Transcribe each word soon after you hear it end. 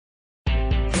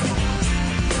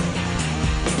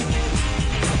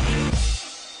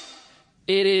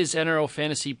It is NRL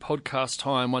Fantasy Podcast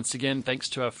time once again, thanks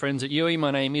to our friends at UE.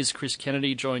 My name is Chris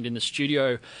Kennedy, joined in the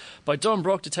studio by Don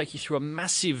Brock to take you through a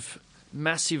massive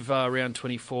Round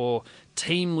 24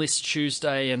 team list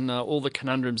Tuesday and all the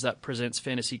conundrums that presents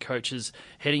fantasy coaches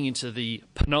heading into the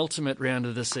penultimate round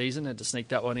of the season. Had to sneak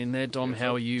that one in there. Dom,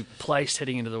 how are you placed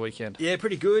heading into the weekend? Yeah,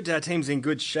 pretty good. Team's in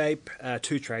good shape.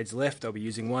 2 trades left. I'll be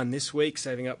using one this week,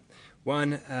 saving up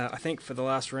one, I think, for the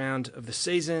last round of the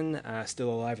season. Still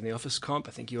alive in the office comp.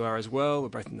 I think you are as well. We're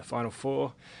both in the final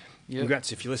 4. Yep.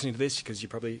 Congrats if you're listening to this, because you're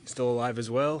probably still alive as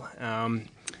well.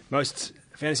 Most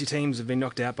fantasy teams have been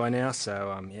knocked out by now,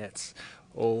 so it's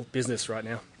all business right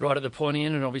now. Right at the pointy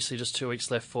end, and obviously just 2 weeks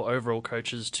left for overall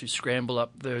coaches to scramble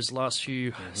up those last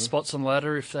few spots on the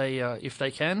ladder if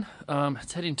they can.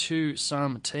 Let's head into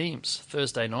some teams.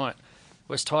 Thursday night,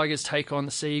 West Tigers take on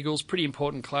the Sea Eagles. Pretty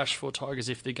important clash for Tigers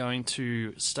if they're going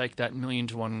to stake that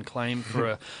 1,000,000-to-1 claim for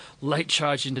a late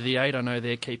charge into the 8. I know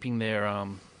they're keeping their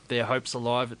hopes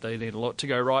alive. They need a lot to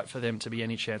go right for them to be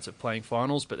any chance of playing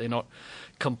finals, but they're not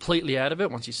completely out of it.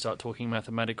 Once you start talking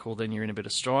mathematical, then you're in a bit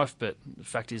of strife, but the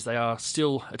fact is they are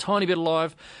still a tiny bit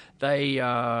alive. They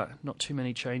not too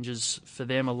many changes for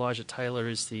them. Elijah Taylor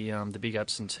is the big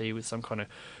absentee with some kind of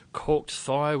corked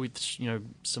thigh with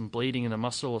some bleeding in the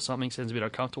muscle or something. Sounds a bit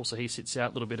uncomfortable, so he sits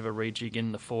out. A little bit of a rejig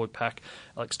in the forward pack.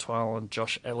 Alex Twile and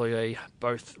Josh Elliott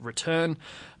both return.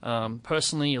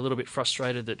 Personally, a little bit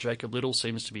frustrated that Jacob Little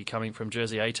seems to be coming from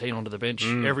jersey 18 onto the bench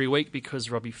every week,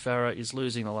 because Robbie Farah is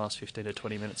losing the last 15 to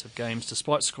 20 minutes of games,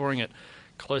 despite scoring at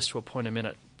close to a point a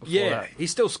minute before that.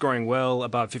 He's still scoring well,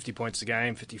 above 50 points a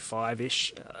game,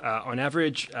 55-ish on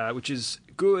average, which is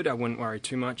good. I wouldn't worry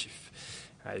too much if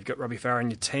you've got Robbie Farah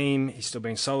in your team. He's still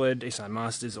being solid. Isan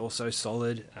Masters also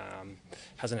solid.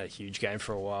 Hasn't had a huge game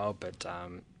for a while, but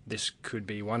this could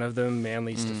be one of them.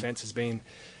 Manly's defence has been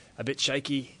a bit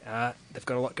shaky. They've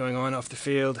got a lot going on off the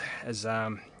field, as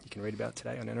you can read about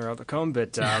today on NRL.com.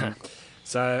 But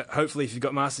so hopefully if you've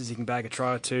got Masters, you can bag a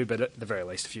try or two, but at the very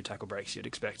least a few tackle breaks you'd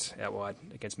expect out wide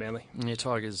against Manly. Yeah,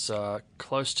 Tigers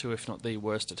close to, if not the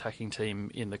worst attacking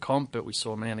team in the comp, but we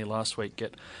saw Manly last week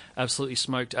get absolutely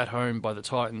smoked at home by the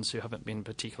Titans, who haven't been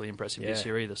particularly impressive this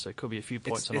year either, so it could be a few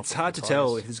points. It's hard to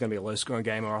tell if this is going to be a low-scoring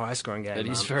game or a high-scoring game. It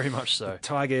is very much so. The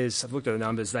Tigers, I've looked at the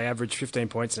numbers, they average 15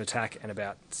 points in attack and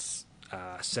about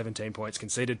 17 points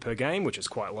conceded per game, which is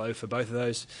quite low for both of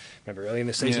those. Remember early in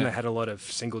the season they had a lot of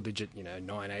single-digit,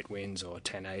 9-8 wins or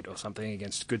 10-8 or something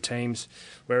against good teams,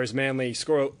 whereas Manly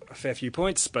score a fair few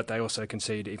points, but they also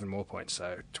concede even more points,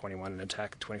 so 21 in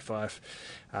attack, 25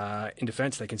 in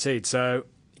defence they concede. So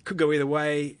it could go either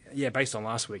way. Yeah, based on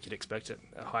last week, you'd expect it.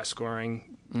 A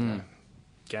high-scoring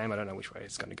game. I don't know which way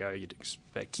it's going to go. You'd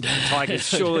expect the Tigers.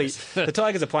 Surely the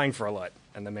Tigers are playing for a lot,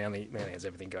 and the Manly has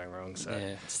everything going wrong. So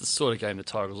it's the sort of game the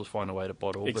Tigers will find a way to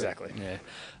bottle. Exactly.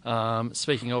 But,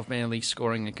 speaking of Manly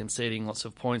scoring and conceding lots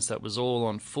of points, that was all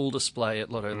on full display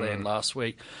at Lotto Land last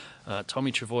week.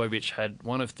 Tommy Trbojevic had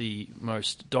one of the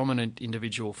most dominant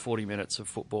individual 40 minutes of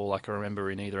football I can remember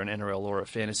in either an NRL or a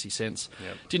fantasy sense.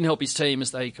 Didn't help his team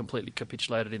as they completely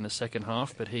capitulated in the second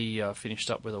half, but he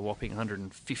finished up with a whopping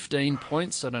 115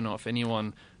 points. I don't know if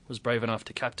anyone was brave enough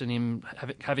to captain him,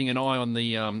 having an eye on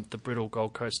the brittle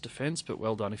Gold Coast defence, but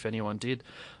well done if anyone did.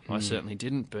 I certainly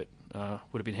didn't, but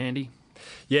would have been handy.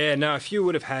 Yeah, no, if you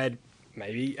would have had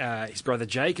maybe his brother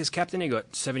Jake as captain, he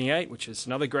got 78, which is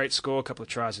another great score, a couple of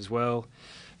tries as well,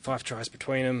 5 tries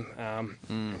between them.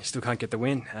 You still can't get the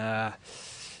win.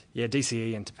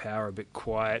 DCE and Tapau are a bit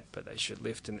quiet, but they should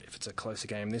lift if it's a closer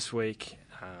game this week.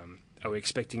 Are we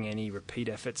expecting any repeat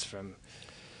efforts from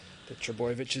the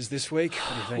Trbojevics this week? What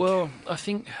do you think? Well, I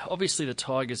think obviously the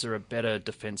Tigers are a better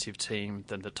defensive team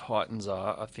than the Titans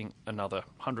are. I think another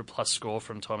 100-plus score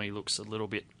from Tommy looks a little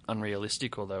bit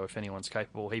unrealistic, although if anyone's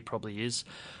capable, he probably is.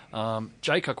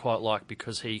 Jake I quite like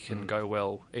because he can go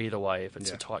well either way. If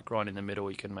it's a tight grind in the middle,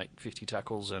 he can make 50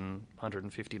 tackles and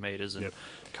 150 metres and a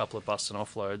couple of busts and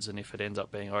offloads, and if it ends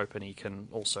up being open, he can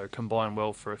also combine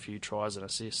well for a few tries and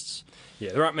assists.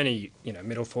 Yeah, there aren't many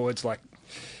middle forwards like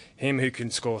him who can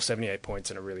score 78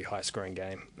 points in a really high-scoring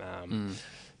game.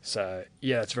 So,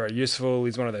 it's very useful.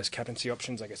 He's one of those captaincy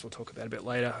options I guess we'll talk about a bit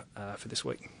later for this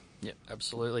week. Yeah,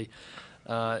 absolutely.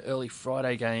 Early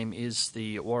Friday game is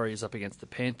the Warriors up against the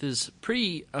Panthers.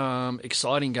 Pretty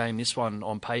exciting game, this one,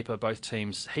 on paper. Both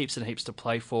teams, heaps and heaps to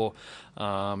play for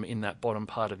in that bottom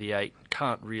part of the 8.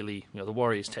 Can't really, the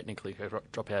Warriors technically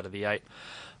drop out of the 8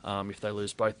 if they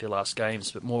lose both their last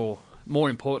games, but more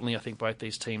importantly, I think both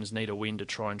these teams need a win to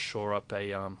try and shore up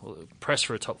a press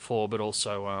for a top 4, but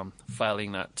also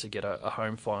failing that to get a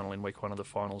home final in week 1 of the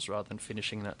finals rather than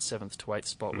finishing that 7th to 8th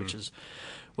spot, which is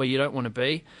where you don't want to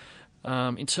be.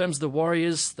 In terms of the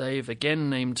Warriors, they've again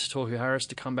named Tohu Harris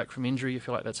to come back from injury. I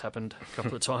feel like that's happened a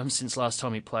couple of times since last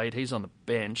time he played. He's on the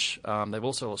bench. They've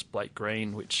also lost Blake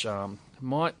Green, which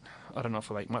might, I don't know if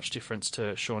it'll make much difference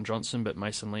to Sean Johnson, but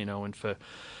Mason Lino and for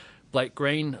Blake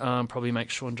Green probably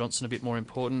makes Sean Johnson a bit more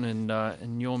important.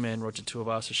 And your man, Roger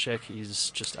Tuivasa-Sheck,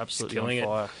 is just absolutely on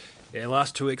fire. Yeah,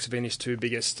 last 2 weeks have been his two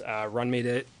biggest run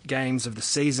meter games of the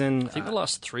season. I think the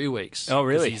last 3 weeks. Oh,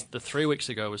 really? The 3 weeks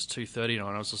ago was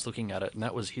 239. I was just looking at it, and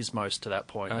that was his most to that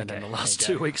point. Okay, and then the last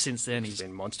 2 weeks since then, he's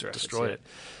been monstrous. Destroyed it.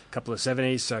 A couple of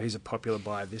 70s, so he's a popular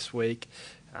buy this week.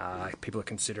 People are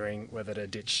considering whether to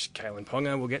ditch Kalen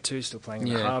Ponga. We'll get to, still playing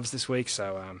in the halves this week.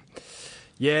 So,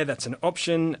 yeah, that's an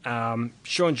option.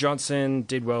 Sean Johnson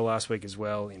did well last week as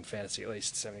well, in fantasy at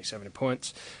least, 77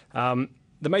 points.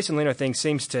 The Mason Lino thing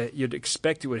seems you'd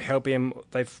expect it would help him.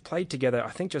 They've played together,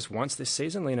 I think, just once this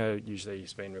season. Lino usually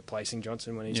has been replacing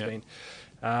Johnson when he's been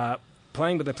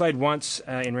playing, but they played once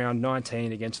in round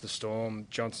 19 against the Storm.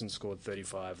 Johnson scored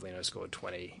 35, Lino scored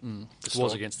 20. It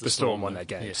was against the Storm won that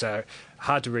game. Yeah. So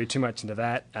hard to read too much into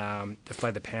that. They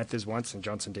played the Panthers once, and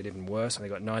Johnson did even worse, and they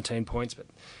got 19 points, but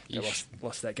they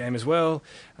lost that game as well.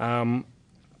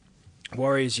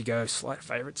 Warriors, you go slight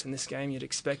favourites in this game. You'd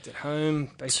expect at home.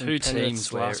 Two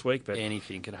teams last week, but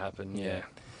anything could happen. Yeah.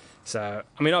 So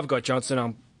I mean, I've got Johnson.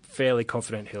 I'm fairly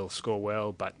confident he'll score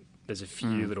well, but there's a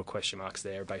few little question marks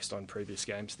there based on previous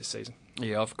games this season.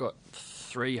 Yeah, I've got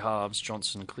 3 halves: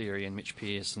 Johnson, Cleary, and Mitch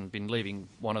Pearce, and been leaving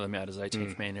one of them out as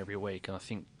 18th man every week. And I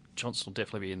think Johnson will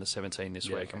definitely be in the 17 this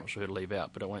week. Okay. I'm not sure who to leave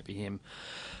out, but it won't be him.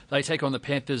 They take on the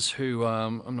Panthers, who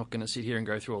I'm not going to sit here and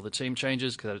go through all the team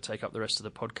changes because that'll take up the rest of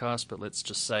the podcast, but let's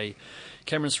just say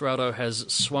Cameron Ciraldo has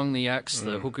swung the axe.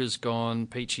 The hooker's gone.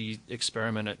 Peachy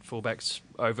experiment at fullback's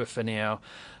over for now.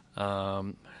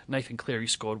 Nathan Cleary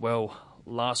scored well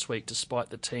last week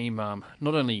despite the team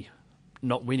not only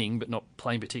not winning, but not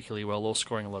playing particularly well or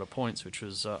scoring a lot of points, which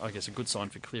was, I guess, a good sign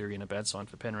for Cleary and a bad sign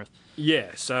for Penrith.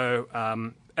 Yeah,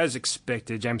 so as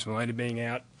expected, James Maloney being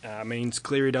out means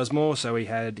Cleary does more, so he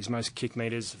had his most kick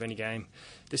meters of any game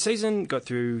this season, got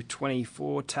through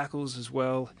 24 tackles as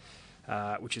well,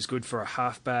 which is good for a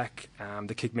halfback.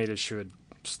 The kick meters should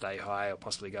stay high or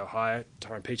possibly go higher.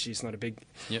 Tyrone Peachy's not a big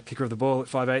kicker of the ball at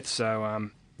 5'8", so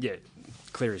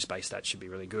Cleary's base stats should be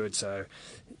really good, so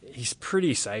he's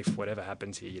pretty safe. Whatever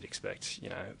happens here, you'd expect.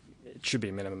 It should be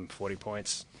a minimum 40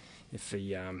 points. If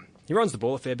he runs the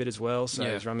ball a fair bit as well, so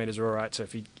his run meters are all right. So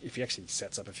if he actually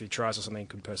sets up a few tries or something,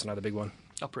 could post another big one.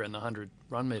 Up around the 100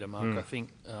 run meter mark, I think,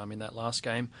 in that last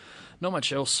game. Not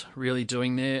much else really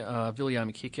doing there.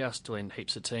 Viliame Kikau still in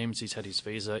heaps of teams. He's had his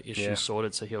visa issue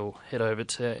sorted, so he'll head over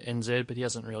to NZ, but he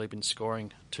hasn't really been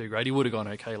scoring too great. He would have gone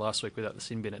okay last week without the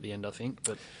sin bin at the end, I think,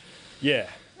 but... Yeah,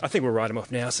 I think we'll write him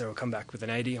off now, so he'll come back with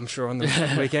an 80, I'm sure, on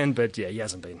the weekend. But yeah, he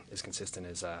hasn't been as consistent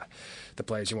as the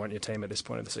players you want in your team at this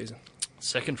point of the season.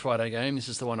 Second Friday game, this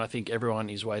is the one I think everyone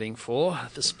is waiting for.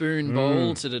 The Spoon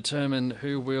Bowl to determine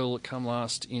who will come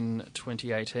last in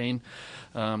 2018.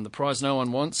 The prize no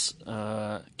one wants.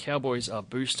 Cowboys are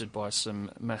boosted by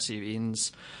some massive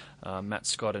ins. Matt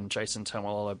Scott and Jason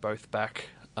Taumalolo both back.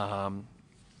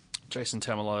 Jason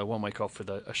Taumalolo 1 week off with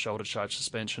a shoulder charge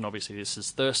suspension. Obviously, this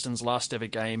is Thurston's last ever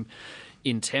game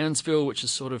in Townsville, which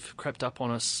has sort of crept up on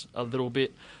us a little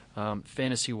bit.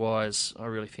 Fantasy-wise, I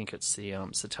really think it's the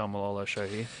Taumalolo show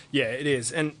here. Yeah, it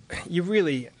is. And you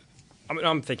really...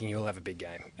 I'm thinking he'll have a big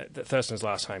game. Thurston's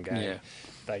last home game. Yeah.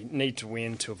 They need to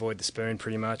win to avoid the spoon,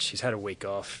 pretty much. He's had a week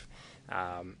off.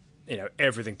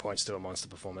 Everything points to a monster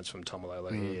performance from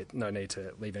Taumalolo here. No need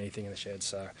to leave anything in the shed,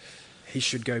 so... He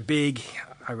should go big.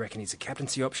 I reckon he's a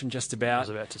captaincy option just about. I was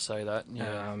about to say that.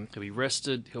 Yeah. He'll be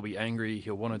rested. He'll be angry.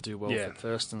 He'll want to do well for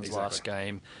Thurston's last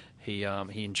game. He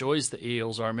enjoys the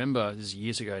Eels. I remember, this is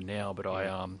years ago now, but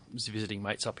I was visiting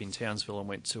mates up in Townsville and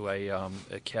went to a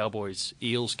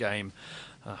Cowboys-Eels game.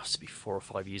 Must be 4 or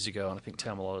 5 years ago, and I think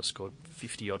Taumalolo scored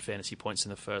 50-odd fantasy points in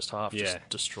the first half. Just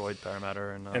destroyed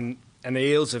Parramatta. And the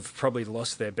Eels have probably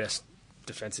lost their best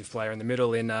defensive player in the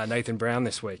middle in Nathan Brown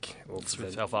this week.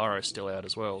 With Alvaro still out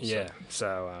as well.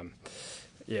 So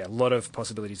a lot of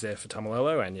possibilities there for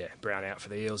Taumalolo, and Brown out for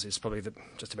the Eels is probably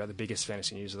just about the biggest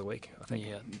fantasy news of the week, I think.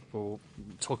 Yeah, we'll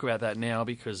talk about that now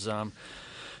because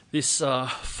this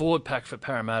forward pack for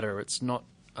Parramatta, it's not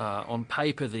on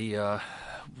paper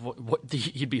what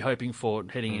you'd be hoping for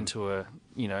heading into a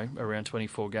around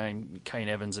 24 game. Kane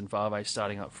Evans and Vave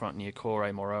starting up front near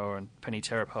Corey Moroa and Penny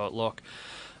Terapo at lock.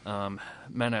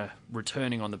 Mana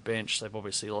returning on the bench. They've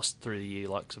obviously lost through the year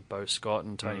likes of Beau Scott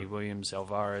and Tony Williams.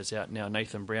 Alvaro's out now.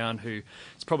 Nathan Brown, who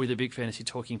is probably the big fantasy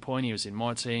talking point. He was in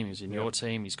my team. He was in your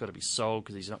team. He's got to be sold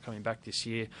because he's not coming back this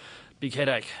year. Big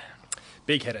headache.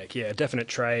 Big headache, yeah, definite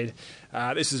trade.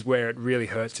 This is where it really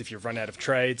hurts if you've run out of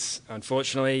trades,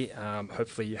 unfortunately.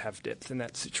 Hopefully you have depth in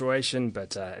that situation,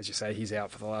 but as you say, he's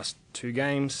out for the last 2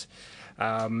 games.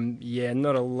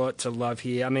 Not a lot to love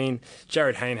here. I mean,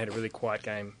 Jared Hayne had a really quiet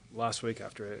game last week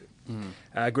after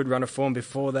a good run of form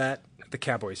before that. The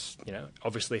Cowboys,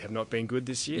 obviously have not been good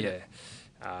this year. Yeah.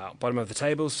 They're bottom of the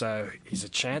table, so he's a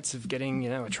chance of getting,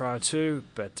 a try or two,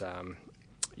 but...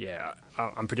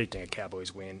 I'm predicting a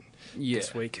Cowboys win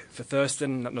this week for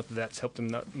Thurston. Not that that's helped them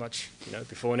that much,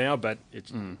 before now, but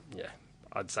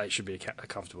I'd say it should be a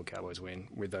comfortable Cowboys win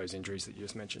with those injuries that you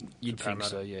just mentioned. You'd think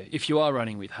so, yeah. If you are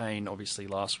running with Hayne, obviously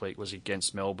last week was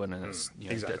against Melbourne, and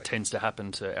that tends to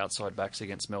happen to outside backs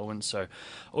against Melbourne, so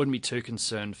I wouldn't be too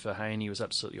concerned for Hayne. He was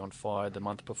absolutely on fire the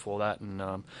month before that,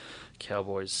 and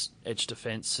Cowboys' edge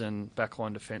defence and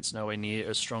backline defence nowhere near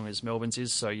as strong as Melbourne's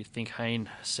is, so you think Hayne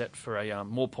set for a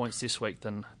more points this week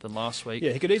than last week.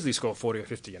 Yeah, he could easily score 40 or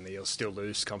 50 and the Eels still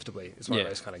lose comfortably. It's one of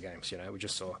those kind of games, we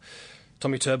just saw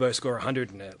Tommy Turbo score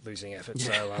 100 in a losing effort,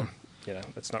 so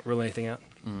let's not rule anything out.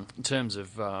 In terms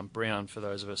of Brown, for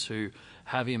those of us who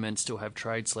have him and still have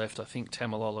trades left, I think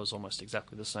Tamalolo is almost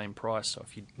exactly the same price, so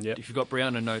if you've got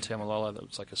Brown and no Tamalolo, that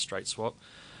looks like a straight swap.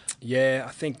 Yeah,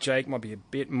 I think Jake might be a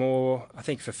bit more. I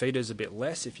think Fafita's a bit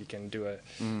less if you can do a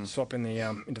swap in the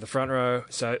into the front row.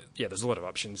 So, there's a lot of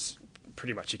options.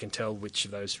 Pretty much you can tell which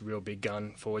of those real big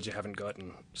gun forwards you haven't got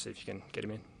and see if you can get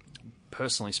him in.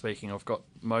 Personally speaking, I've got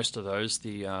most of those.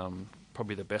 The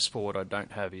probably the best forward I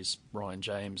don't have is Ryan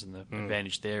James, and the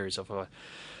advantage there is if I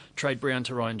trade Brown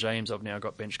to Ryan James, I've now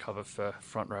got bench cover for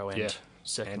front row and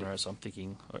second row, so I'm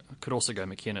thinking I could also go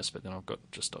McInnes, but then I've got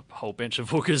just a whole bench of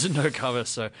hookers and no cover,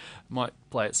 so might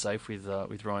play it safe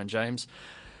with Ryan James.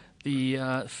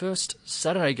 The first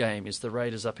Saturday game is the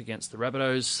Raiders up against the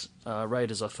Rabbitohs.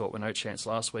 Raiders, I thought, were no chance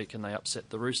last week, and they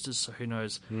upset the Roosters, so who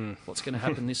knows what's going to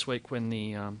happen this week when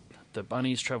the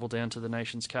Bunnies travel down to the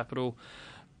nation's capital.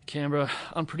 Canberra,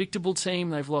 unpredictable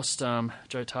team. They've lost Joe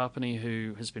Tarpany,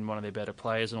 who has been one of their better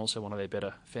players and also one of their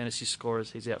better fantasy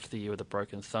scorers. He's out for the year with a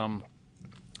broken thumb.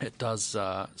 It does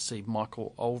see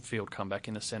Michael Oldfield come back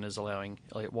in the centres, allowing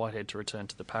Elliot Whitehead to return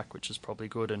to the pack, which is probably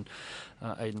good, and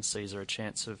Aidan Caesar a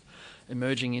chance of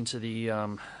emerging into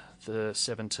the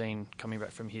 17, coming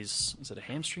back from his, is it a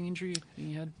hamstring injury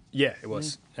he had? Yeah, it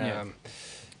was.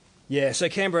 So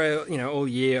Canberra, all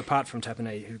year, apart from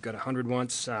Tapine, who got 100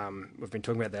 once, we've been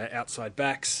talking about their outside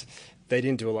backs. They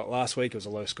didn't do a lot last week. It was a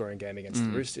low-scoring game against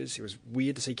the Roosters. It was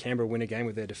weird to see Canberra win a game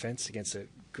with their defence against a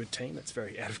good team. That's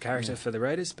very out of character for the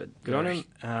Raiders, but good on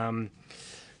them.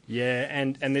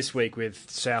 And this week with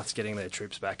Souths getting their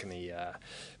troops back in the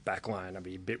back line, I'll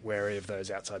be a bit wary of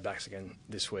those outside backs again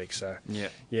this week. So,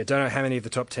 don't know how many of the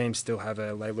top teams still have a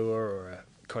Leilua or a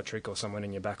Kotrick or someone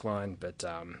in your back line, but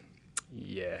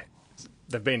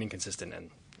they've been inconsistent and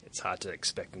it's hard to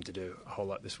expect them to do a whole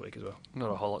lot this week as well. Not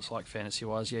a whole lot like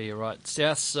fantasy-wise. Yeah, you're right.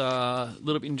 South's a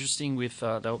little bit interesting with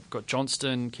they've got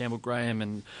Johnston, Campbell Graham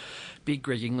and big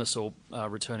Greg Inglis all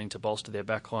returning to bolster their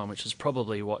backline, which is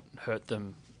probably what hurt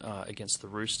them against the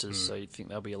Roosters, so you'd think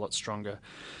they'll be a lot stronger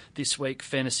this week.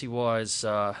 Fantasy-wise,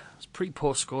 pretty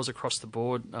poor scores across the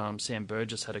board. Sam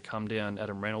Burgess had a come down.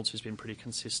 Adam Reynolds, who's been pretty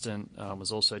consistent,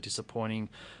 was also disappointing.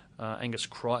 Angus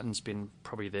Crichton's been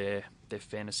probably their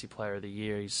fantasy player of the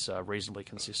year. He's reasonably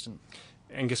consistent.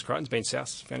 Angus Crichton's been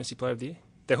South's fantasy player of the year?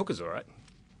 Their hooker's all right.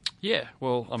 Yeah,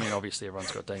 well, I mean, obviously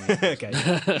everyone's got Damien.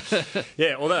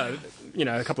 Okay. Although,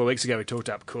 a couple of weeks ago we talked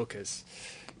up Cook as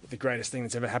the greatest thing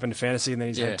that's ever happened to fantasy, and then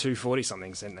he's had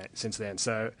 240-somethings since then.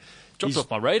 So dropped off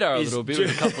my radar a little bit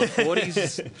with a couple of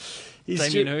 40s.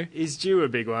 He's due a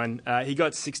big one. He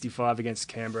got 65 against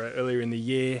Canberra earlier in the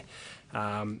year.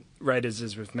 Raiders,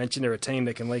 as we've mentioned, are a team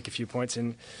that can leak a few points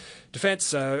in defence,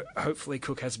 so hopefully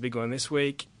Cook has a big one this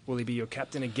week. Will he be your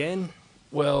captain again?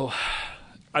 Well,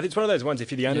 I think it's one of those ones,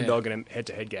 if you're the underdog in a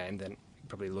head-to-head game, then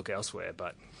probably look elsewhere,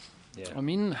 but... Yeah. I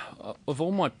mean, of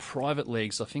all my private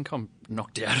leagues, I think I'm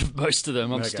knocked out of most of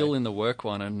them. I'm still in the work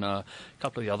one, and a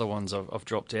couple of the other ones I've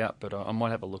dropped out, but I might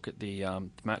have a look at the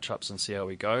matchups and see how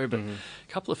we go. But a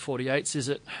couple of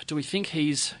 48s, do we think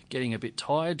he's getting a bit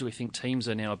tired? Do we think teams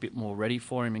are now a bit more ready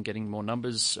for him and getting more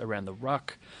numbers around the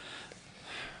ruck?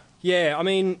 Yeah, I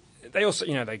mean, they also,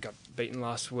 they got beaten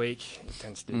last week. He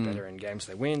tends to do better in games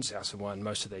they win. South have won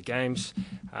most of their games.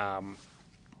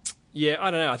 I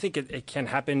don't know. I think it can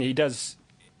happen. He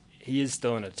is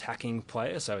still an attacking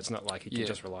player, so it's not like he can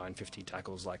just rely on 50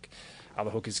 tackles like other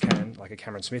hookers can, like a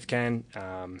Cameron Smith can.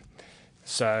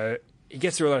 So he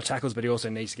gets through a lot of tackles, but he also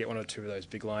needs to get one or two of those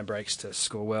big line breaks to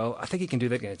score well. I think he can do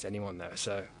that against anyone, though.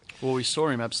 So Well, we saw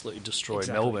him absolutely destroy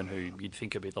Exactly. Melbourne, who you'd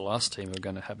think would be the last team who are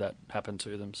going to have that happen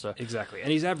to them. So Exactly.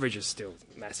 And his average is still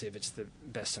massive. It's the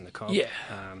best in the comp. Yeah.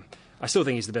 I still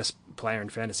think he's the best player in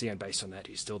fantasy, and based on that,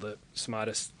 he's still the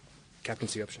smartest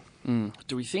captaincy option.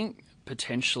 do we think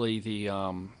potentially the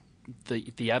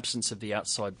absence of the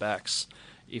outside backs,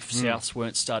 if Souths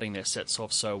weren't starting their sets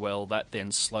off so well, that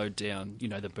then slowed down,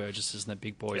 the Burgesses and the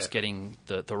big boys getting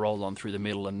the roll on through the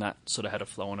middle, and that sort of had a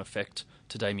flow-on effect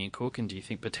to Damien Cook? And do you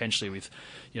think potentially with,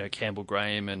 Campbell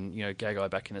Graham and, Gagai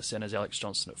back in the centres, Alex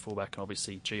Johnson at fullback, and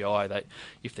obviously GI,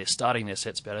 if they're starting their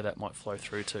sets better, that might flow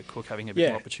through to Cook having a bit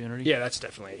more opportunity? Yeah, that's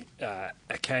definitely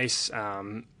a case.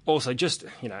 Also, just,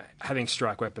 having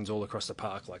strike weapons all across the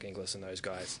park like Inglis and those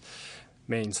guys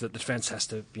means that the defence has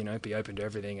to, be open to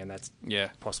everything, and that's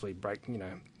possibly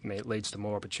leads to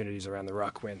more opportunities around the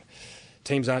ruck when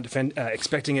teams aren't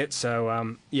expecting it.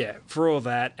 So, for all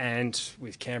that, and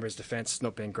with Canberra's defence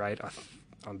not being great,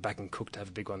 I'm backing Cook to have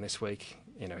a big one this week.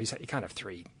 He can't have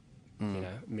three,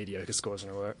 mediocre scores in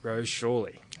a row,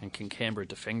 surely. And can Canberra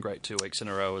defend great 2 weeks in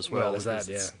a row as well? There's that,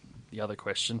 yeah. The other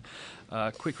question.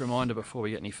 Quick reminder before we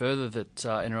get any further that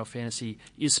NRL Fantasy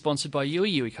is sponsored by Yui.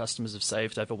 Yui customers have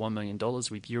saved over $1 million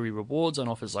with Yui rewards on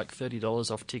offers like $30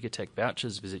 off Ticketek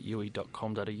vouchers. Visit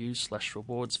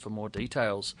yui.com.au/rewards for more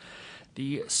details.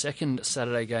 The second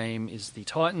Saturday game is the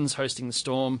Titans hosting the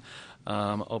Storm.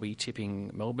 I'll be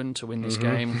tipping Melbourne to win this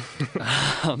game.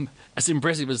 As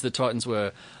impressive as the Titans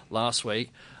were last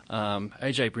week,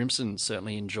 AJ Brimson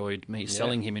certainly enjoyed me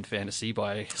selling him in fantasy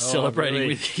by celebrating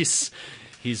with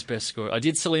his best score. I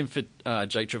did sell him for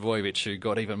Jake Trbojevic, who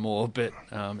got even more, but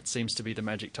it seems to be the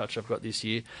magic touch I've got this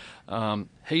year.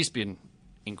 He's been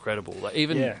incredible.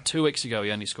 Even 2 weeks ago,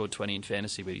 he only scored 20 in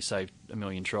fantasy, but he saved 1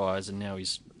 million tries, and now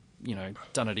he's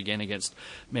done it again against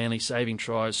Manly, saving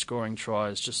tries, scoring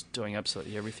tries, just doing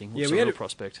absolutely everything. Looks a real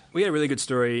prospect. We had a really good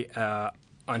story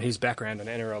on his background on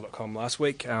NRL.com last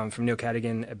week from Neil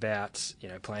Cadigan about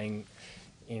playing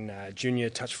in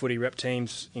junior touch footy rep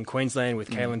teams in Queensland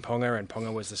with Kalen Ponga, and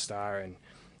Ponga was the star, and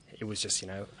it was just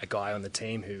a guy on the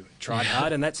team who tried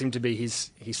hard, and that seemed to be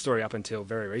his story up until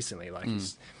very recently. He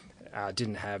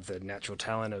didn't have the natural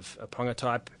talent of a Ponga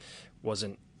type,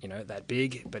 wasn't that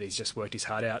big, but he's just worked his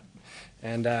heart out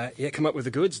and come up with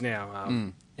the goods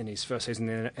now in his first season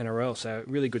in the NRL. So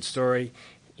really good story.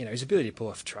 His ability to pull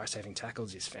off try-saving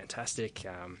tackles is fantastic.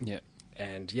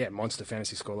 And monster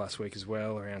fantasy score last week as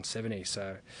well, around 70.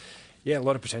 So a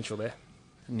lot of potential there.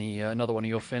 And another one of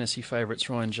your fantasy favourites,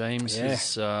 Ryan James,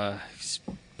 is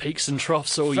peaks and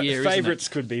troughs all year. Favourites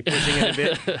could be pushing it a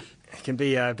bit. It can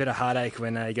be a bit of heartache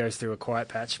when he goes through a quiet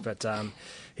patch, but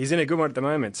he's in a good one at the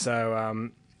moment. So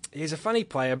he's a funny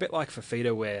player, a bit like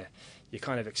Fafita, where you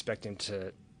kind of expect him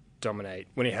to dominate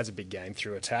when he has a big game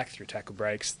through attack, through tackle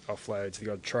breaks, offloads,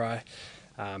 the odd try.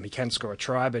 He can score a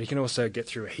try, but he can also get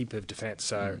through a heap of defence.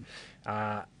 So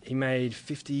he made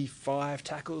 55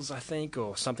 tackles, I think,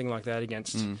 or something like that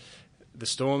against the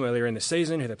Storm earlier in the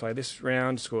season, who they played this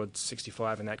round, scored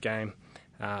 65 in that game.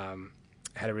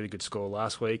 Had a really good score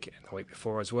last week and the week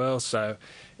before as well. So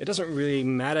it doesn't really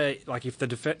matter. If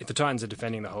the Titans are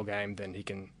defending the whole game, then he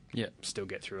can still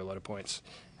get through a lot of points.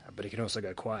 But he can also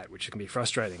go quiet, which can be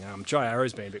frustrating. Jai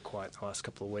Arrow's been a bit quiet the last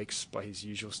couple of weeks by his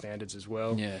usual standards as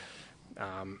well. Yeah.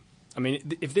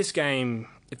 If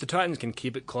the Titans can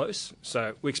keep it close,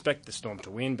 so we expect the Storm to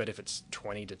win, but if it's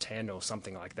 20-10 or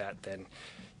something like that, then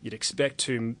you'd expect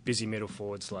two busy middle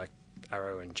forwards like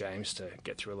Arrow and James to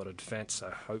get through a lot of defence.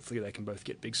 So hopefully they can both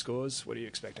get big scores. What are you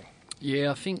expecting?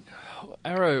 Yeah, I think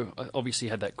Arrow obviously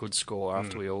had that good score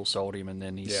after we all sold him, and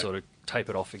then he's sort of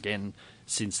tapered off again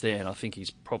since then. I think he's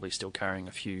probably still carrying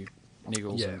a few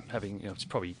niggles and having, he's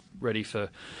probably ready for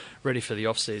the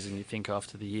off season. You think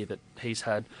after the year that he's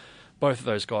had, both of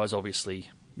those guys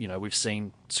obviously, we've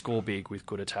seen score big with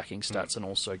good attacking stats and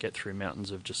also get through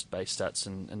mountains of just base stats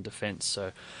and defence.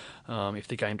 So if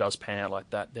the game does pan out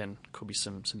like that, then could be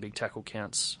some big tackle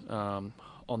counts on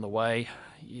the way.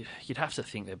 You'd have to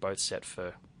think they're both set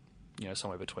for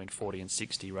somewhere between 40 and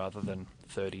 60 rather than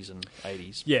 30s and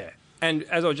 80s. Yeah, and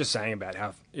as I was just saying about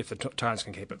how if the Titans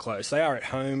can keep it close, they are at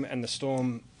home, and the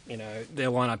Storm, their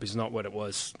lineup is not what it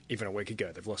was even a week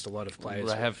ago. They've lost a lot of players.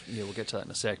 Well, they have. Yeah, we'll get to that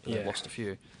in a sec, but they've lost a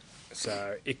few.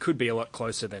 So it could be a lot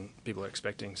closer than people are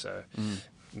expecting. So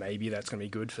maybe that's going to be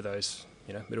good for those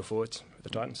middle forwards, the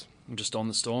Titans. Just on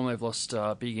the Storm, they've lost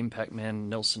big impact man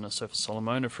Nelson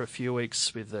Asofa-Solomona for a few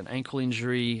weeks with an ankle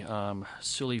injury.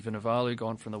 Suli Vunivalu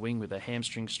gone from the wing with a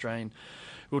hamstring strain.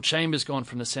 Will Chambers gone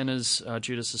from the centres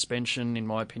due to suspension. In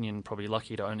my opinion, probably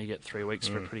lucky to only get 3 weeks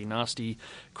for a pretty nasty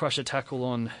crusher tackle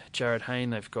on Jared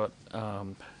Hayne. They've got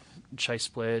Chase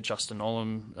Blair, Justin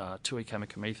Olam, Tui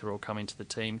Kamikamica all coming to the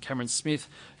team. Cameron Smith,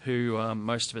 who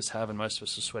most of us have and most of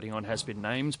us are sweating on, has been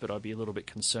named, but I'd be a little bit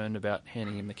concerned about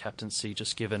handing him the captaincy,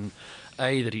 just given,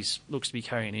 A, that he looks to be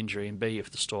carrying an injury, and B, if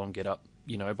the Storm get up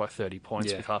by 30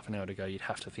 points with half an hour to go, you'd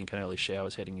have to think an early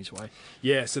shower's heading his way.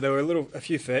 Yeah, so there were a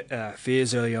few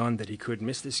fears early on that he could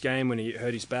miss this game when he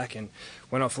hurt his back and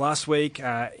went off last week.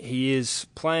 He is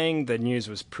playing. The news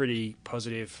was pretty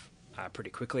positive pretty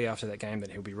quickly after that game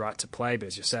that he'll be right to play. But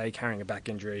as you say, carrying a back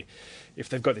injury, if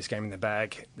they've got this game in the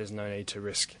bag, there's no need to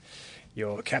risk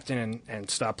your captain and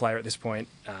star player at this point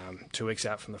 2 weeks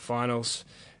out from the finals.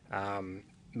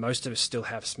 Most of us still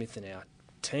have Smith in our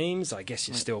teams. I guess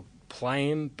you still play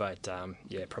him, but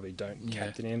probably don't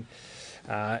captain him.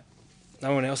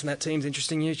 No one else in that team's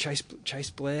interesting you?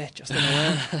 Chase Blair, Justin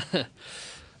Olam?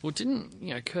 Well,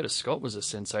 didn't Curtis Scott was a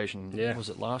sensation? Yeah. Was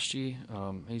it last year?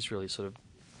 He's really sort of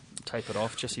tapered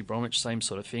off. Jesse Bromwich, same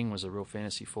sort of thing, was a real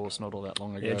fantasy force not all that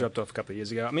long ago. Yeah, dropped off a couple of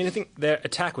years ago. I mean, I think their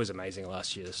attack was amazing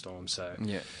last year, the Storm. So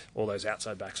all those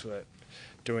outside backs were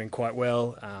doing quite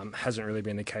well. Hasn't really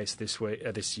been the case this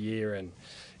year, and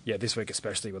this week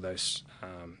especially with those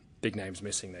big names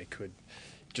missing, they could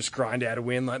just grind out a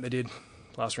win like they did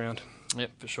last round. Yep,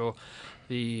 for sure.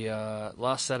 The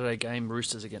last Saturday game,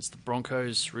 Roosters against the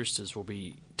Broncos. Roosters will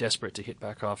be desperate to hit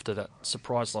back after that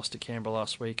surprise loss to Canberra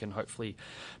last week and hopefully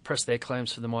press their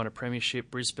claims for the minor premiership.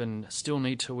 Brisbane still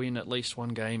need to win at least one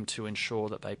game to ensure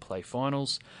that they play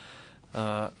finals.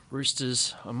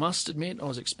 Roosters, I must admit, I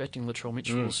was expecting Latrell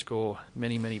Mitchell to score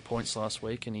many, many points last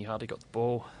week, and he hardly got the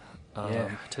ball.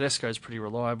 Tedesco's pretty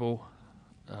reliable.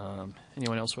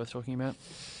 Anyone else worth talking about?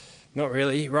 Not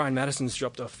really. Ryan Madison's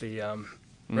dropped off the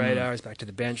radar. He's back to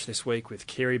the bench this week with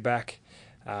Keary back.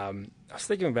 I was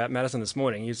thinking about Madison this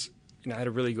morning. He's had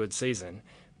a really good season.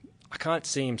 I can't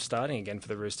see him starting again for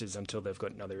the Roosters until they've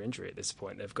got another injury at this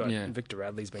point. They've got Victor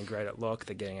Radley's been great at lock.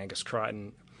 They're getting Angus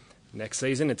Crichton next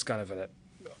season. It's kind of an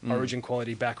origin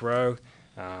quality back row.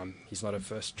 He's not a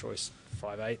first choice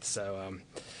 5'8", so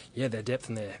their depth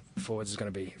in their forwards is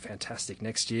going to be fantastic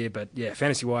next year. But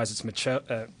fantasy wise, it's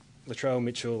Latrell,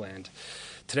 Mitchell, and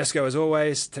Tedesco as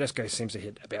always. Tedesco seems to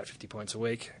hit about 50 points a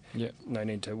week. Yeah, no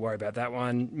need to worry about that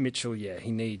one. Mitchell,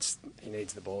 he needs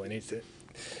the ball. He needs to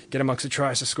get amongst the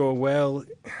tries to score well.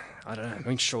 I don't know. I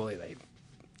mean, surely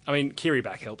Keary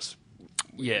back helps.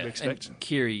 Yeah, and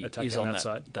Keary is on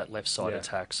that left side Yeah.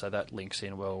 attack, so that links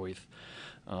in well with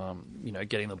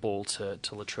getting the ball to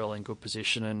Latrell in good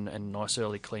position and nice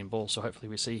early clean ball. So hopefully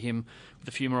we see him with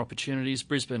a few more opportunities.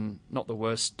 Brisbane, not the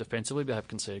worst defensively, but have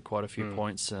conceded quite a few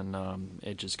points, and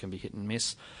edges can be hit and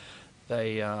miss.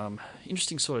 They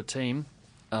interesting sort of team.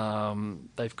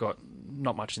 They've got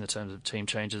not much in the terms of team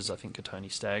changes. I think Tony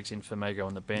Staggs in for Mago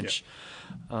on the bench.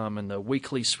 And the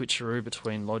weekly switcheroo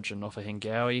between Lodge and Nofa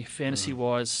Hengawi.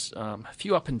 Fantasy-wise, a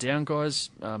few up and down guys.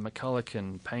 McCulloch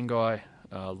and Pangai,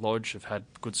 Lodge have had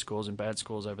good scores and bad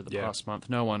scores over the past month.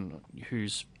 No one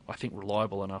who's, I think,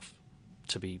 reliable enough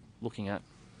to be looking at.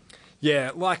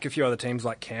 Yeah, like a few other teams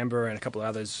like Canberra and a couple of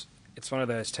others, it's one of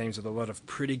those teams with a lot of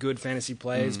pretty good fantasy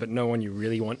players, but no one you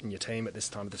really want in your team at this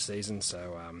time of the season.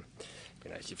 So,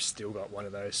 if you've still got one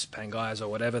of those Pangai's or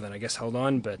whatever, then I guess hold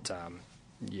on. But,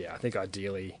 I think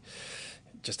ideally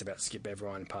just about skip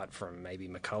everyone apart from maybe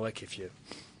McCulloch if you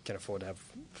can afford to have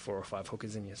 4 or 5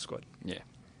 hookers in your squad. Yeah.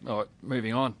 All right,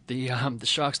 moving on. The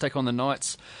Sharks take on the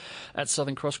Knights at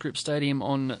Southern Cross Group Stadium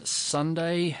on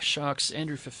Sunday. Sharks,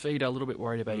 Andrew Fafita, a little bit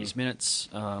worried about his minutes.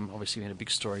 Obviously, we had a big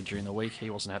story during the week.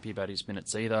 He wasn't happy about his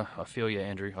minutes either. I feel you,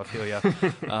 Andrew. I feel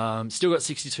you. Still got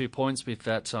 62 points with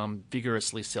that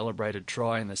vigorously celebrated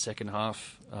try in the second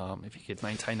half. If he could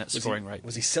maintain that scoring rate.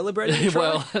 Was he celebrating the try?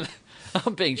 Well,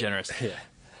 I'm being generous.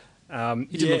 Yeah.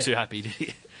 He didn't look too happy, did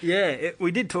he? Yeah,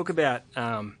 we did talk about...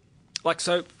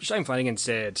 Shane Flanagan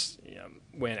said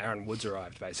when Aaron Woods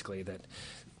arrived, basically, that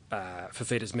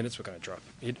Fafita's minutes were going to drop.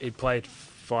 He'd played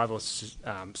 5 or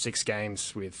 6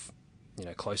 games with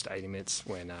close to 80 minutes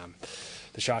when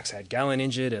the Sharks had Gallen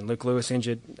injured and Luke Lewis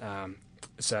injured.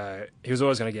 So he was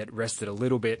always going to get rested a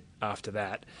little bit after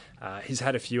that. He's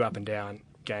had a few up and down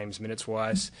games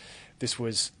minutes-wise. This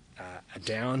was a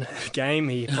down game.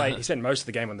 He spent most of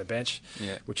the game on the bench,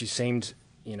 which he seemed...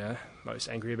 most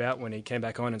angry about when he came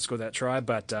back on and scored that try.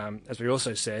 But as we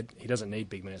also said, he doesn't need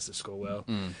big minutes to score well.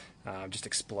 Just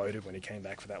exploded when he came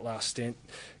back for that last stint.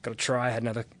 Got a try, had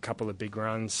another couple of big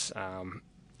runs.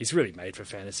 He's really made for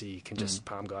fantasy. He can just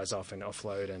palm guys off and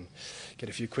offload and get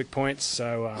a few quick points.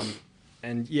 So,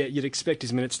 you'd expect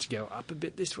his minutes to go up a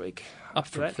bit this week. Up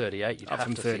from 38, you'd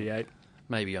have to 38.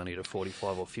 Maybe only to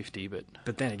 45 or 50, but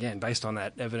then again, based on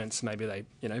that evidence, maybe they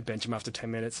bench him after 10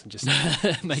 minutes and just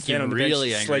make stand him on the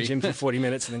really bench, angry. sledge him for 40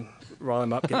 minutes and then roll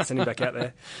him up, send him back out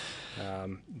there.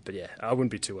 But yeah, I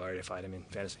wouldn't be too worried if I had him in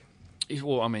fantasy.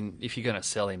 Well, I mean, if you're going to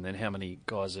sell him, then how many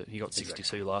guys? He got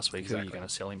 62 last week. Who are you going to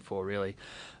sell him for, really?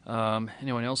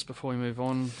 Anyone else before we move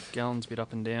on? Gallen's a bit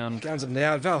up and down. Gallen's up and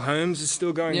down. Val Holmes is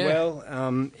still going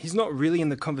well. He's not really in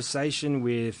the conversation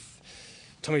with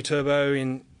Tommy Turbo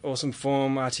in awesome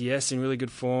form, RTS in really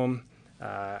good form.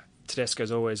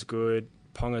 Tedesco's always good.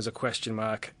 Ponga's a question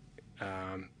mark.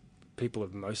 People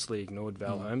have mostly ignored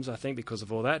Val Holmes, I think, because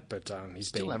of all that. But he's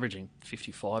still averaging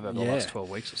 55 over the last 12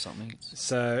 weeks or something.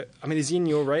 So, I mean, is he in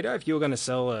your radar if you were going to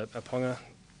sell a Ponga?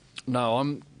 No,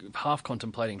 I'm half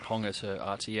contemplating Ponga to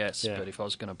RTS, but if I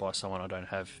was going to buy someone I don't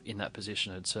have in that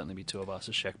position, it'd certainly be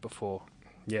Tuivasa-Sheck before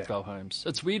Val Holmes.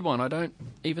 It's a weird one.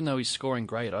 Even though he's scoring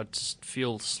great, I just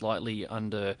feel slightly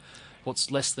under what's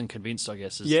less than convinced, I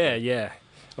guess.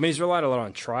 I mean, he's relied a lot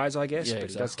on tries, I guess, but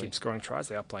exactly. he does keep scoring tries.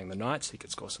 They are playing the Knights. He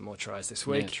could score some more tries this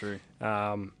week. Yeah, true.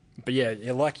 But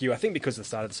yeah, like you, I think because at the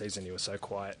start of the season he was so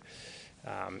quiet,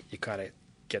 you kind of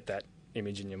get that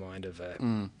image in your mind of a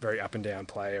very up and down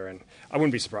player. And I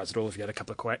wouldn't be surprised at all if he had a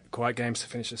couple of quiet games to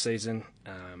finish the season.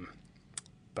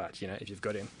 But, if you've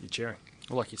got him, you're cheering.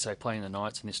 Well, like you say, playing the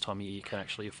Knights, and this time of year you can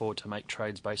actually afford to make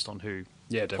trades based on who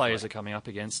definitely. Players are coming up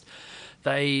against.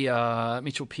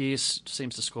 Mitchell Pearce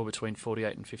seems to score between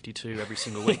 48 and 52 every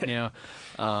single week now.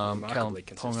 Callum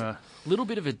Ponga, a little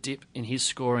bit of a dip in his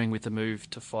scoring with the move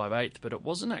to 5/8, but it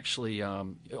wasn't actually...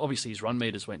 obviously his run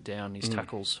meters went down, his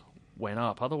tackles went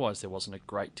up. Otherwise, there wasn't a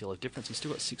great deal of difference. He's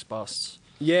still got 6 busts.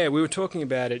 Yeah, we were talking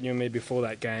about it, you and me, before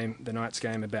that game, the Knights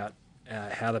game, about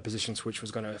how the position switch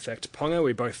was going to affect Ponga.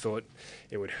 We both thought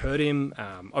it would hurt him.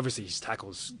 Obviously, his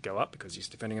tackles go up because he's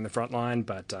defending in the front line,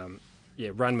 but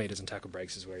run meters and tackle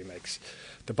breaks is where he makes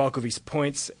the bulk of his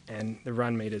points, and the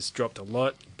run meters dropped a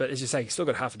lot. But as you say, he's still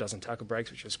got half a dozen tackle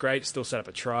breaks, which is great. Still set up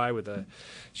a try with a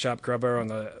sharp grubber on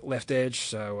the left edge.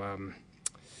 So,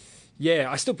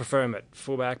 I still prefer him at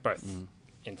fullback, both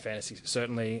in fantasy,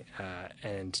 certainly,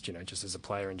 and, just as a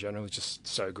player in general, he's just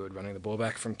so good running the ball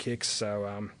back from kicks. So,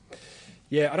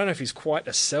 I don't know if he's quite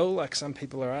a sell like some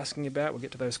people are asking about. We'll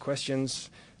get to those questions.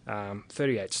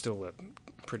 38's still a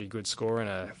pretty good score and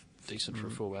a... Decent for a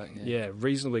fullback,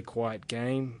 reasonably quiet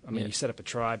game. I mean, he set up a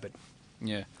try, but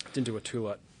didn't do a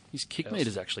two-lot. His kick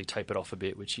meters actually tapered off a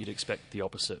bit, which you'd expect the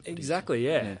opposite.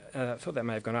 Exactly, I thought that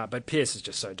may have gone up, but Pearce is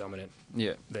just so dominant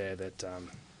there that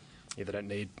they don't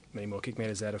need many more kick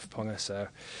meters out of Ponga. So,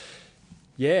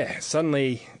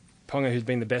 suddenly Ponga, who's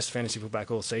been the best fantasy fullback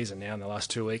all season now in the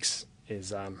last 2 weeks,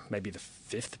 is maybe the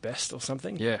 5th best or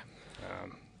something. Weird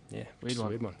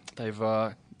one. They've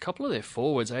a couple of their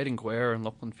forwards, Aidan Guerra and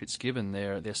Lachlan Fitzgibbon,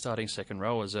 their starting second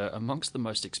rowers, are amongst the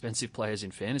most expensive players in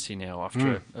fantasy now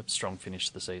after a strong finish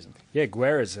to the season. Yeah,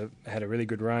 Guerra's had a really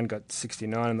good run, got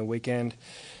 69 on the weekend,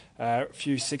 a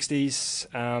few 60s.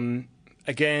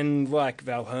 Again, like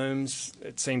Val Holmes,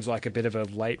 it seems like a bit of a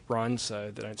late run,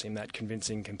 so they don't seem that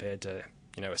convincing compared to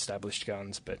established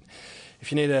guns. But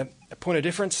if you need a point of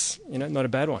difference, not a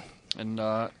bad one. And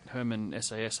Herman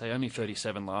SASA, only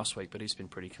 37 last week, but he's been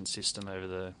pretty consistent over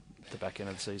the back end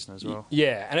of the season as well.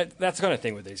 Yeah, and that's the kind of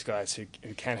thing with these guys who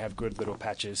can have good little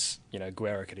patches.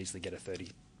 Guerra could easily get a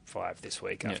 35 this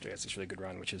week after he has this really good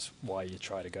run, which is why you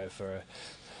try to go for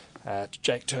a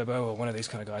Jake Turbo or one of these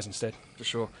kind of guys instead. For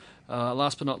sure.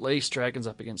 Last but not least, Dragons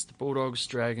up against the Bulldogs.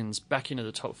 Dragons back into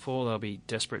the top 4. They'll be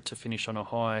desperate to finish on a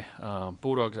high.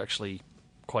 Bulldogs actually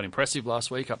quite impressive last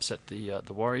week, upset the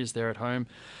Warriors there at home.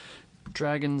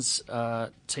 Dragons,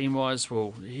 team-wise,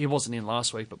 well, he wasn't in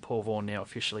last week, but Paul Vaughan now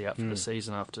officially out for the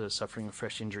season after suffering a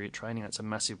fresh injury at training. That's a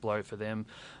massive blow for them.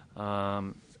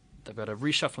 They've got a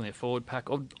reshuffle in their forward pack.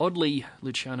 Oddly,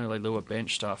 Luciano Leilua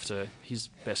benched after his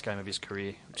best game of his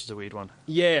career, which is a weird one.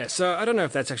 Yeah, so I don't know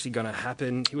if that's actually going to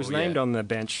happen. He was named on the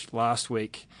bench last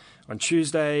week on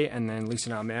Tuesday, and then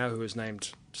Leeson Armau, who was named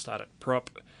to start at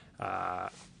prop,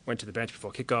 went to the bench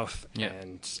before kickoff,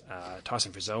 and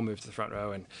Tyson Frizzell moved to the front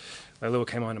row, and Leilua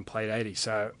came on and played 80.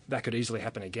 So that could easily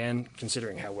happen again,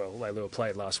 considering how well Leilua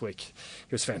played last week.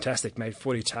 He was fantastic, made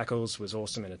 40 tackles, was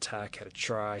awesome in attack, had a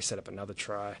try, set up another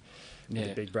try, had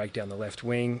a big break down the left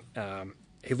wing.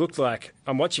 He looked like,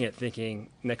 I'm watching it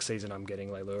thinking, next season I'm getting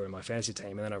Leilua in my fantasy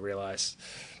team, and then I realised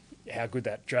how good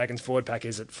that Dragons forward pack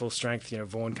is at full strength.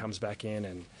 Vaughan comes back in,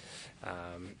 and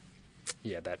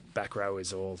that back row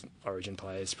is all Origin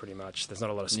players pretty much. There's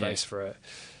not a lot of space for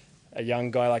a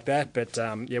young guy like that. But,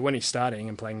 when he's starting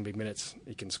and playing big minutes,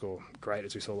 he can score great,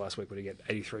 as we saw last week when he get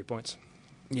 83 points.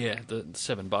 Yeah, the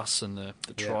 7 busts and the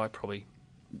try probably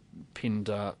pinned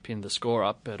the score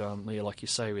up. But yeah, like you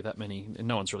say, with that many,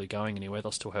 no one's really going anywhere.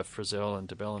 They'll still have Frizzell and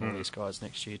DeBell and all these guys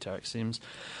next year. Tarek Sims,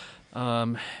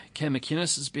 Cam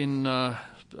McInnes has been a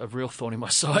real thorn in my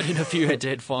side in a few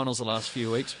head-to-head finals the last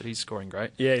few weeks, but he's scoring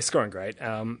great. Yeah, he's scoring great.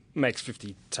 Makes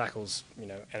 50 tackles,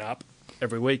 and up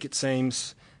every week it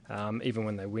seems. Even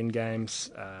when they win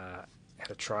games, had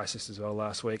a try assist as well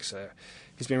last week, so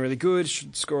he's been really good.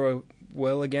 Should score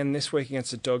well again this week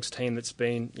against a Dogs team that's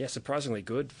been surprisingly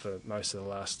good for most of the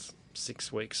last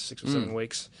 6 or 7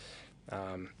 weeks.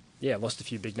 Lost a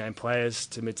few big name players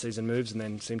to mid-season moves and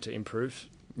then seemed to improve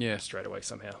straight away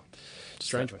somehow.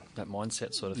 Strange one. That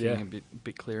mindset sort of thing, a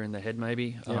bit clearer in the head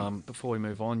maybe. Yeah. Before we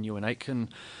move on, Ewan Aitken,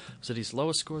 was it his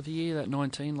lowest score of the year, that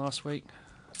 19 last week?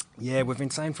 Yeah, we've been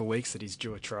saying for weeks that he's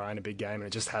due a try in a big game, and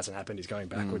it just hasn't happened. He's going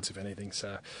backwards, if anything.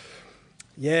 So,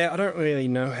 I don't really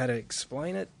know how to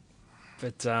explain it.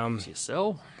 But Is he a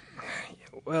sell?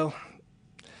 Well,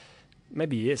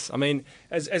 maybe he is. I mean,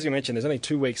 as you mentioned, there's only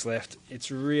 2 weeks left.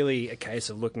 It's really a case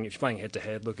of looking, if you're playing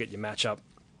head-to-head, look at your matchup,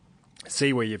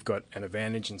 see where you've got an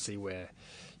advantage and see where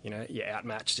you're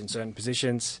outmatched in certain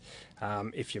positions.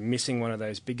 If you're missing one of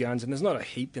those big guns, and there's not a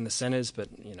heap in the centres, but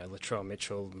Latrell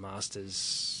Mitchell,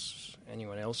 Masters,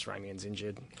 anyone else, Ramian's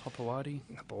injured.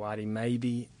 Hopewadi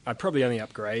maybe. I'd probably only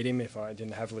upgrade him if I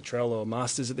didn't have Latrell or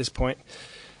Masters at this point.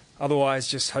 Otherwise,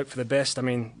 just hope for the best. I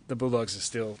mean, the Bulldogs are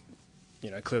still,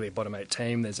 clearly a bottom 8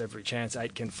 team. There's every chance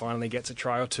Aitken finally gets a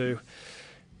try or two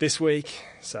this week.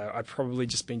 So I'd probably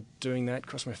just been doing that,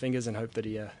 cross my fingers, and hope that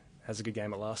he has a good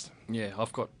game at last. Yeah,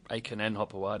 I've got Aitken and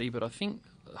Hopewadi, but I think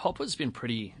Hopper's been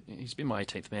he's been my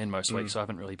 18th man most weeks, so I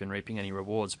haven't really been reaping any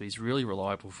rewards, but he's really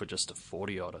reliable for just a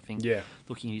 40-odd, I think. Yeah.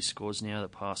 Looking at his scores now,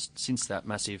 since that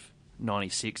massive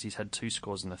 96, he's had 2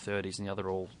 scores in the 30s, and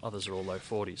the others are all low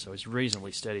 40s, so he's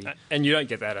reasonably steady. And you don't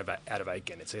get that out of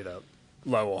Aitken. It's either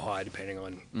low or high, depending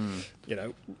on,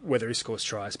 whether he scores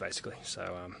tries, basically.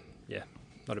 So,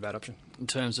 not a bad option. In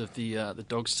terms of the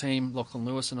Dogs team, Lachlan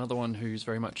Lewis, another one who's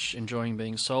very much enjoying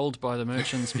being sold by the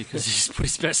Merchants because he's put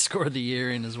his best score of the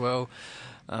year in as well.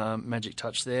 Magic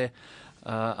touch there.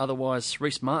 Otherwise,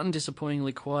 Reece Martin,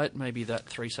 disappointingly quiet. Maybe that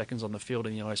 3 seconds on the field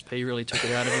in the ISP really took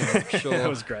it out of him, I'm sure. That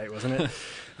was great, wasn't it?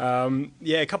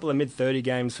 A couple of mid-30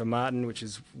 games for Martin, which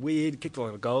is weird. Kicked a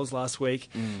lot of goals last week.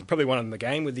 Probably won the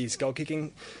game with his goal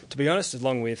kicking, to be honest,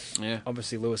 along with,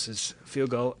 obviously, Lewis's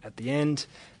field goal at the end.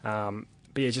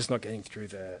 But just not getting through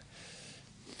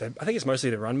I think it's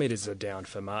mostly the run meters are down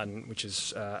for Martin, which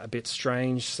is a bit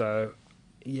strange. So,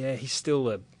 he's still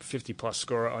a 50-plus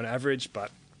scorer on average,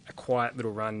 but a quiet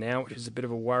little run now, which is a bit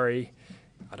of a worry.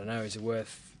 I don't know, is it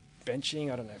worth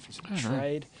benching? I don't know if he's a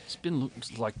trade. It's been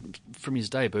like, from his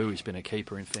debut, he's been a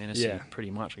keeper in fantasy,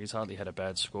 pretty much. He's hardly had a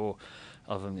bad score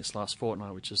other than this last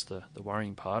fortnight, which is the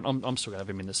worrying part. I'm still going to have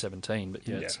him in the 17, but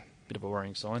it's a bit of a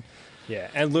worrying sign. Yeah,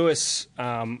 and Lewis...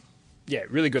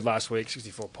 really good last week,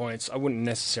 64 points. I wouldn't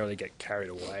necessarily get carried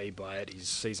away by it. His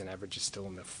season average is still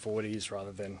in the 40s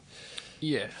rather than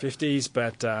 50s,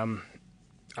 but I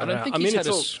don't think he's had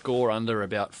a score under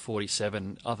about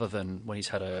 47 other than when he's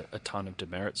had a ton of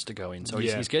demerits to go in. So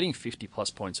he's getting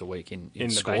 50-plus points a week in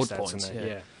scored points.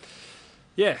 I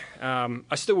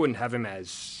still wouldn't have him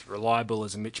as reliable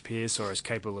as a Mitch Pearce or as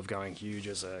capable of going huge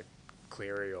as a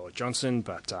Cleary or Johnson,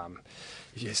 but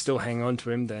if you still hang on to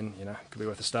him, then it could be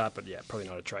worth a start. But probably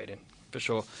not a trade in for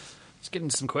sure. Let's get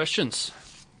into some questions.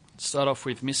 Start off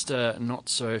with Mr. Not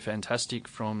So Fantastic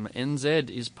from NZ.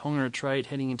 Is Ponga a trade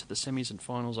heading into the semis and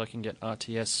finals? I can get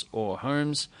RTS or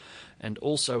Holmes, and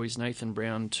also is Nathan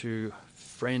Brown to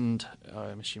friend?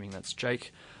 I'm assuming that's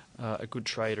Jake. A good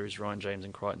trader is Ryan James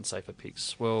and Crichton safer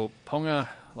picks. Well, Ponga,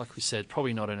 like we said,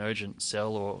 probably not an urgent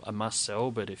sell or a must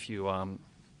sell, but if you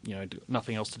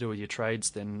nothing else to do with your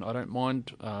trades, then I don't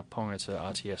mind Ponga to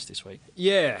RTS this week.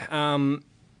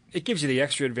 It gives you the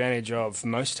extra advantage of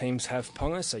most teams have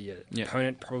Ponga, so your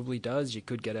opponent probably does. You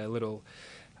could get a little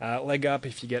leg up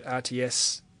if you get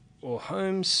RTS or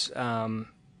Holmes.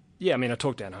 I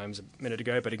talked down Holmes a minute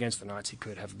ago, but against the Knights he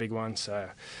could have a big one, so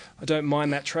I don't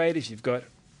mind that trade if you've got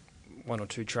 1 or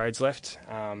 2 trades left.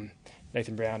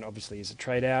 Nathan Brown obviously is a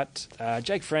trade out.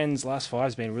 Jake Friend's last 5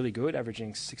 has been really good,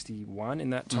 averaging 61 in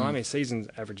that time. His season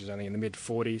average is only in the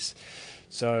mid-40s.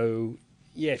 So,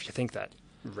 if you think that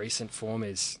recent form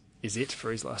is it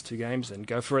for his last 2 games, then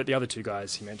go for it. The other 2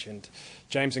 guys he mentioned,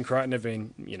 James and Crichton, have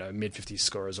been mid-50s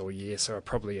scorers all year, so are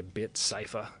probably a bit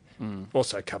safer.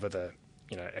 Also cover the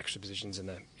extra positions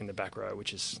in the back row,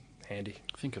 which is handy.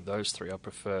 I think of those 3, I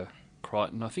prefer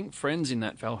Crichton. I think Friend's in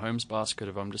that Val Holmes basket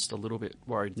of I'm just a little bit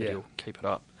worried that he'll keep it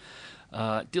up.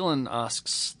 Dylan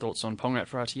asks thoughts on Pongratt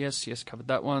for RTS. Yes, covered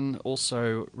that one.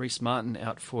 Also, Reece Martin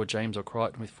out for James or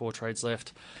Crichton with 4 trades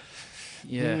left.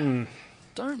 Yeah.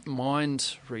 Don't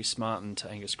mind Reece Martin to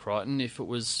Angus Crichton. If it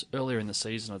was earlier in the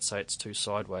season, I'd say it's too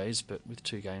sideways, but with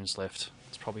 2 games left,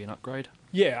 it's probably an upgrade.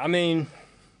 Yeah, I mean,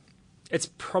 it's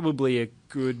probably a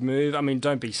good move. I mean,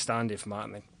 don't be stunned if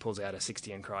Martin pulls out a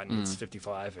 60 and Crichton hits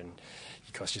 55 and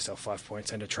you cost yourself 5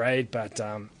 points and a trade. But,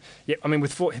 yeah, I mean,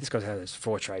 with 4, this guy has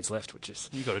 4 trades left, which is...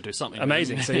 You've got to do something.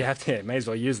 Amazing. So you have to, may as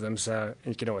well use them. So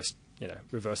you can always,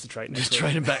 reverse the trade next Just week.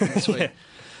 trade him back next week.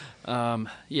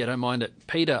 Yeah, don't mind it.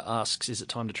 Peter asks, is it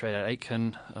time to trade out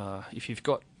Aitken? If you've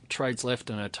got trades left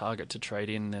and a target to trade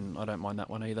in, then I don't mind that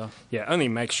one either. Yeah, only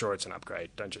make sure it's an upgrade.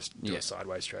 Don't just do a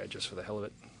sideways trade just for the hell of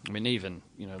it. I mean, even,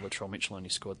 Latrell Mitchell only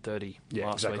scored 30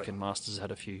 last week, and Masters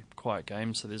had a few quiet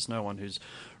games, so there's no one who's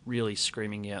really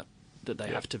screaming out that they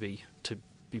have to be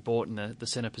bought in the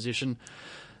centre position.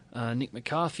 Nick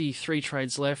McCarthy, 3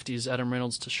 trades left. Is Adam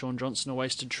Reynolds to Sean Johnson a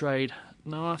wasted trade?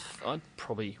 No, I'd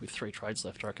probably, with 3 trades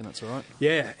left, I reckon that's all right.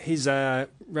 Yeah, his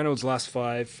Reynolds' last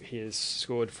 5, he has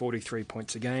scored 43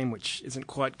 points a game, which isn't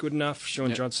quite good enough.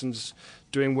 Sean Johnson's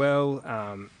doing well.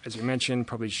 As we mentioned,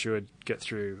 probably should get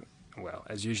through, well,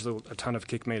 as usual, a ton of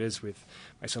kick meters with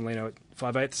Mason Lino at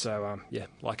 5/8. So,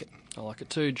 like it. I like it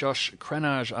too. Josh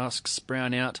Cranage asks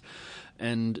Brown out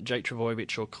and Jake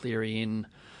Trbojevic or Cleary in.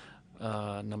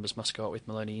 Numbers must go up with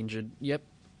Maloney injured. Yep.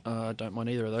 Don't mind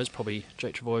either of those. Probably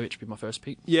Jake Trbojevic would be my first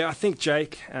pick. Yeah, I think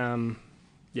Jake.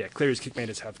 Cleary's kick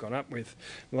meters have gone up with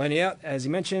Maloney out, as he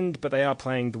mentioned, but they are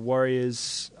playing the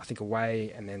Warriors, I think,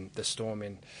 away, and then the Storm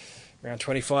in round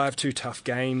 25. 2 tough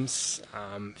games.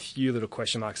 Few little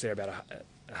question marks there about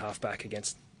a halfback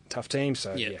against tough teams.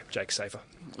 So, Jake's safer.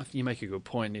 You make a good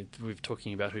point. We're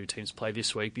talking about who teams play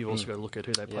this week. You've also got to look at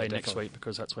who they play next week,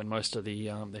 because that's when most of the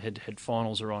head-to-head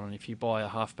finals are on. And if you buy a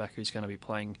halfback who's going to be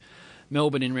playing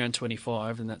Melbourne in round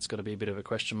 25, then that's got to be a bit of a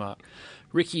question mark.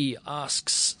 Ricky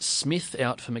asks, Smith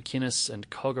out for McInnes and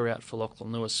Cogger out for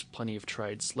Lachlan Lewis. Plenty of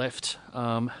trades left.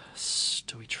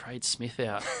 Do we trade Smith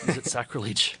out? Is it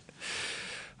sacrilege?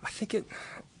 I think it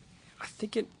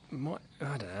might.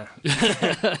 I don't know.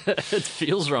 It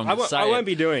feels wrong. I won't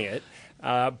be doing it,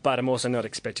 but I'm also not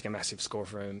expecting a massive score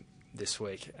from him this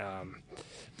week.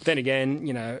 Then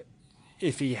again,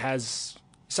 if he has,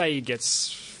 say, he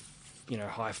gets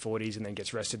high 40s and then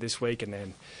gets rested this week and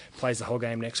then plays the whole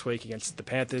game next week against the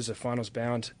Panthers, a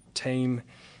finals-bound team,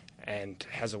 and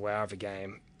has a wow of a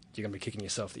game, you're going to be kicking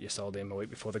yourself that you sold him a week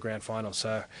before the grand final.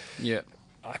 So, yeah,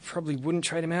 I probably wouldn't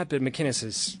trade him out, but McInnes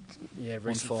is,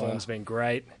 recent form's been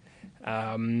great. Look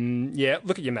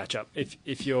at your matchup.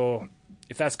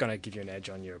 If that's going to give you an edge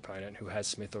on your opponent who has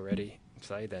Smith already,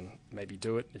 then maybe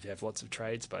do it if you have lots of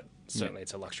trades, but certainly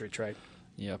it's a luxury trade.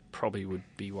 Yeah, probably would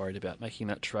be worried about making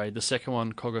that trade. The second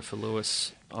one, Cogger for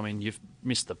Lewis. I mean, you've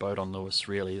missed the boat on Lewis,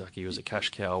 really. Like, he was a cash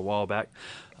cow a while back.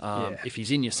 If he's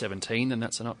in your 17, then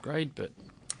that's an upgrade. But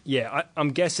yeah, I'm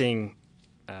guessing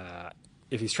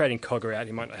if he's trading Cogger out,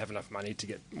 he might not have enough money to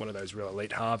get one of those real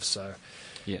elite halves. So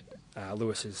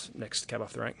Lewis is next cab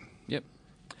off the rank. Yep.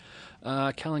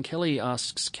 Callan Kelly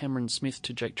asks Cameron Smith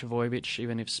to Jake Trbojevic,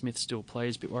 even if Smith still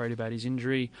plays, a bit worried about his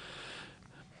injury.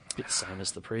 Bit same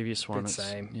as the previous one.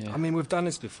 Same. Yeah. I mean, we've done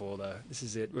this before, though. This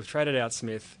is it. We've traded out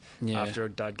Smith after a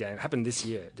dud game. It happened this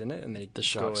year, didn't it? And then he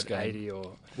scored 80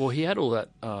 or... Well, he had all that,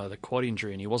 the quad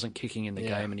injury, and he wasn't kicking in the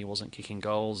game, and he wasn't kicking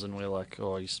goals, and we're like,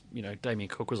 Damien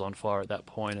Cook was on fire at that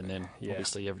point, and then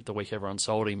obviously the week everyone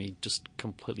sold him, he just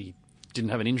completely didn't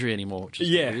have an injury anymore, which is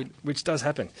weird. Which does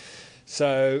happen.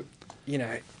 So,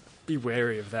 be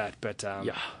wary of that, but I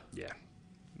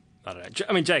don't know.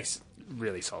 I mean, Jake's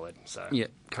really solid, so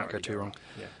can't go too wrong.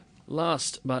 Yeah.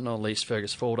 Last but not least,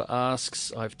 Fergus Falder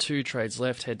asks, I have 2 trades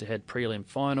left, head-to-head prelim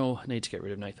final. Need to get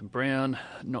rid of Nathan Brown.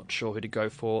 Not sure who to go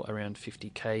for, around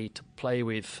 50k to play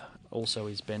with. Also,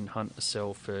 is Ben Hunt a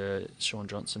sell for Sean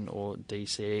Johnson or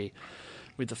DCE?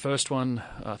 With the first one,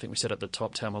 I think we said at the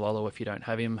top, Taumalolo if you don't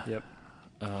have him. Yep.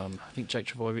 I think Jake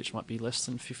Trbojevic might be less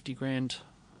than 50 grand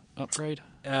upgrade.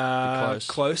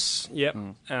 Close. Yep.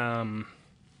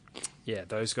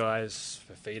 Those guys,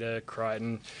 Fafita,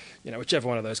 Crichton, whichever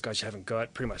one of those guys you haven't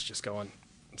got, pretty much just go on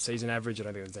season average. I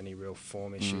don't think there's any real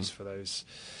form issues for those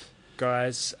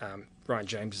guys. Ryan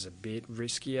James is a bit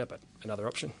riskier, but another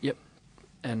option. Yep.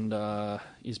 And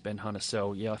is Ben Hunt a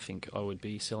sell? Yeah, I think I would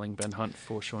be selling Ben Hunt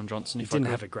for Sean Johnson. He didn't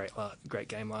have a great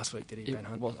game last week, did he, Ben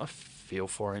Hunt? Well, I feel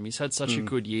for him. He's had such a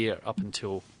good year up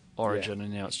until Origin,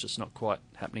 and now it's just not quite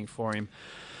happening for him.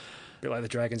 A bit like the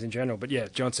Dragons in general. But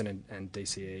Johnson and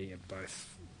DCE are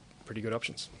both pretty good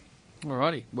options.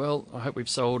 Alrighty. Well, I hope we've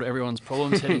solved everyone's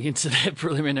problems heading into their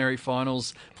preliminary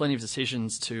finals. Plenty of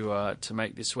decisions to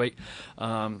make this week.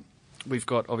 We've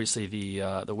got obviously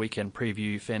the weekend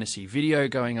preview fantasy video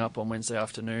going up on Wednesday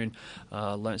afternoon,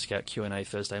 Lone Scout Q&A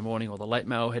Thursday morning, or the late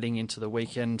mail heading into the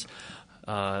weekend.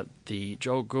 The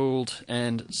Joel Gould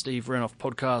and Steve Renoff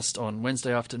podcast on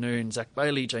Wednesday afternoon. Zach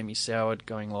Bailey, Jamie Soward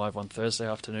going live on Thursday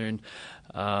afternoon.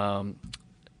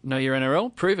 Know your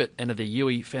NRL? Prove it. Enter the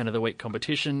Yui Fan of the Week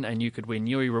competition and you could win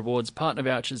Yui Rewards partner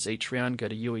vouchers each round. Go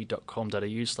to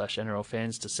yui.com.au/NRL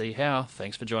fans to see how.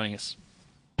 Thanks for joining us.